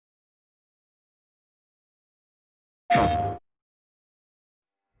Jin,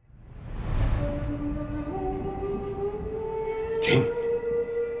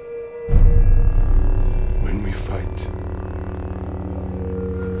 when we fight,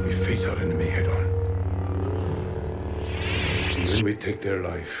 we face our enemy head on. And when we take their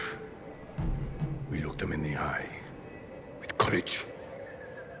life, we look them in the eye with courage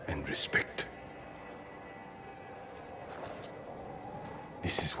and respect.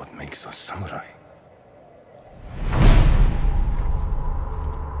 This is what makes us samurai.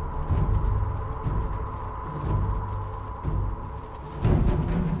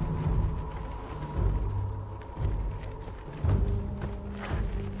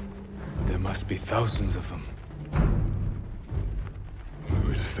 There must be thousands of them. We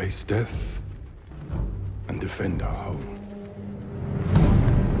will face death and defend our home.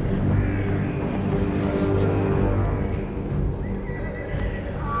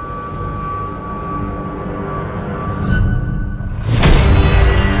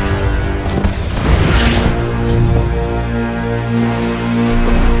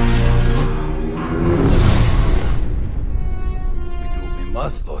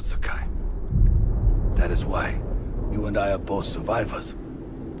 Lord Sakai. That is why you and I are both survivors.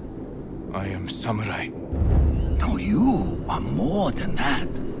 I am samurai. No, you are more than that.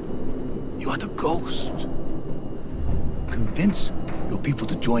 You are the ghost. Convince your people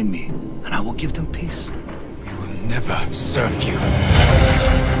to join me, and I will give them peace. We will never serve you.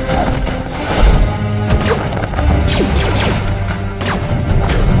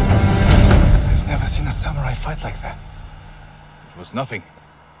 I've never seen a samurai fight like that. It was nothing.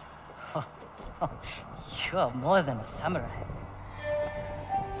 You're more than a samurai.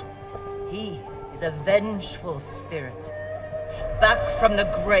 He is a vengeful spirit, back from the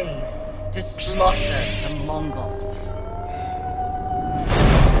grave to slaughter the Mongols.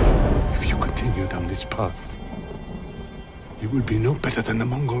 If you continue down this path, you will be no better than the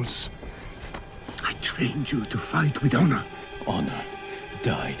Mongols. I trained you to fight with honor. Honor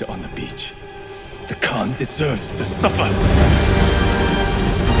died on the beach. The Khan deserves to suffer!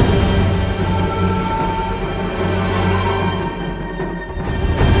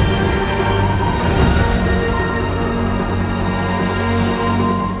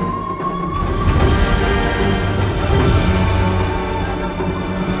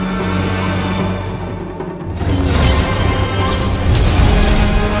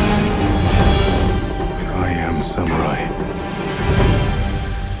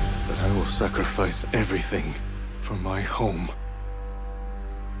 Sacrifice everything for my home.